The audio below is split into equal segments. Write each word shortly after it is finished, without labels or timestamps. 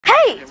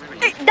Hey,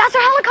 that's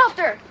our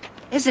helicopter.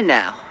 Is it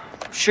now?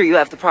 I'm sure you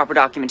have the proper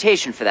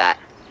documentation for that.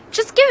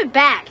 Just give it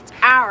back. It's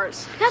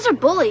ours. You guys are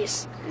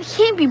bullies. They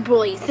can't be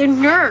bullies. They're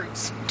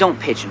nerds. Don't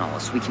pigeonhole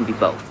us. We can be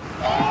both.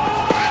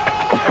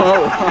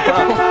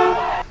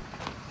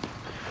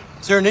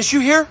 Is there an issue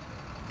here?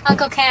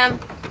 Uncle Cam,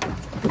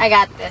 I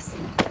got this.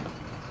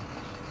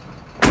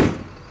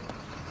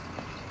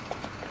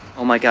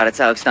 Oh my god, it's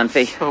Alex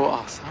Dunphy. So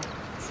awesome.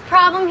 What's the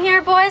problem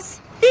here, boys?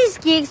 These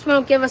geeks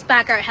won't give us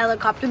back our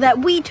helicopter that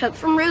we took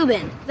from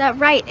Ruben. Is that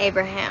right,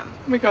 Abraham?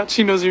 Oh my god,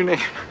 she knows your name.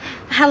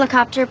 A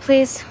helicopter,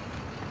 please.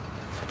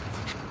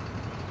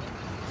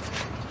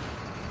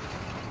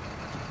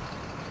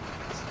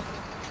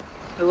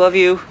 I love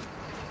you.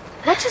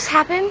 What just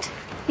happened?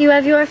 You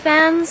have your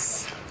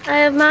fans, I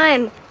have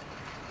mine.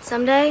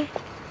 Someday,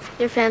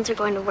 your fans are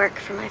going to work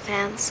for my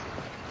fans.